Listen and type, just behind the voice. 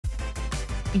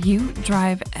You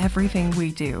drive everything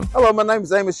we do. Hello, my name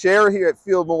is Amos here at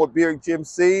Fillmore Buick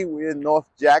GMC. We're in North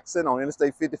Jackson on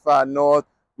Interstate 55 North.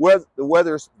 The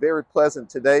weather is very pleasant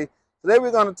today. Today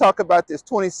we're going to talk about this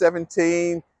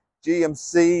 2017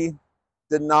 GMC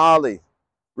Denali.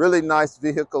 Really nice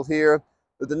vehicle here.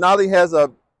 The Denali has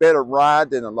a better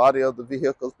ride than a lot of the other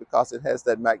vehicles because it has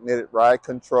that magnetic ride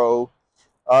control.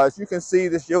 As you can see,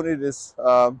 this unit is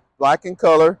black in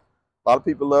color. A lot of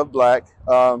people love black.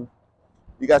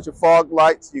 You got your fog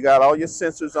lights. You got all your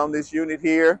sensors on this unit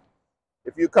here.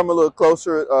 If you come a little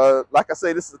closer, like I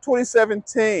say, this is a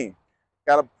 2017.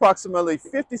 Got approximately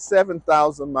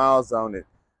 57,000 miles on it.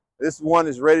 This one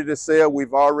is ready to sell.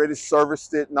 We've already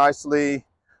serviced it nicely.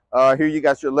 Here you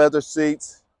got your leather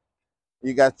seats.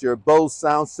 You got your Bose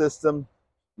sound system.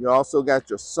 You also got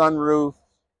your sunroof.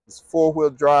 It's four-wheel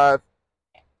drive.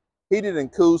 Heated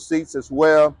and cooled seats as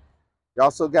well. You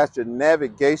also got your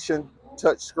navigation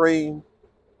touch screen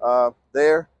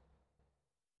there.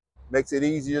 Makes it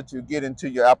easier to get into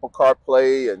your Apple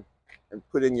CarPlay and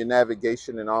put in your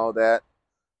navigation and all that.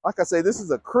 Like I say, this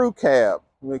is a crew cab.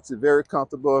 Makes it very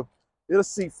comfortable. It'll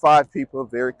seat 5 people,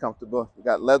 very comfortable. You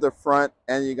got leather front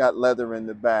and you got leather in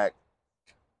the back.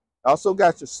 Also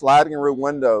got your sliding rear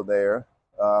window there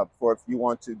for if you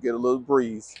want to get a little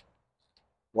breeze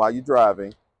while you're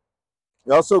driving.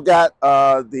 You also got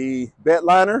the bed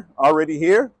liner already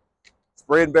here.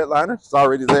 Spread bed liner, it's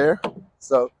already there.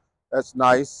 So that's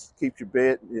nice. Keeps your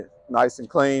bed nice and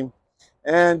clean.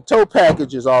 And tow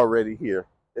package is already here,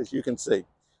 as you can see.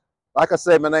 Like I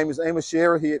said, my name is Amos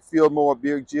here at Fillmore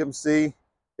Buick GMC.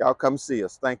 Y'all come see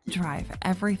us. Thank you. Drive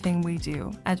everything we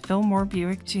do at Fillmore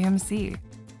Buick GMC.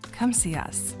 Come see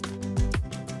us.